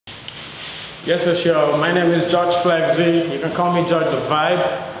Yes, sir, sure. My name is George Flexy. You can call me George the Vibe.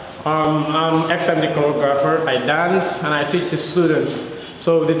 I'm XMD choreographer. I dance and I teach the students.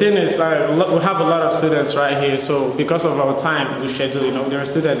 So the thing is, we have a lot of students right here. So because of our time, we schedule. There are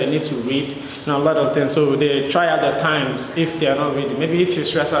students, they need to read, a lot of things. So they try out their times if they are not reading. Maybe if you're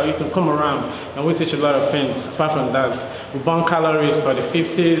stressed out, you can come around and we teach a lot of things. Apart from dance, we burn calories for the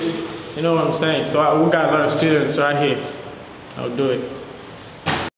 50s. You know what I'm saying? So we got a lot of students right here. I'll do it.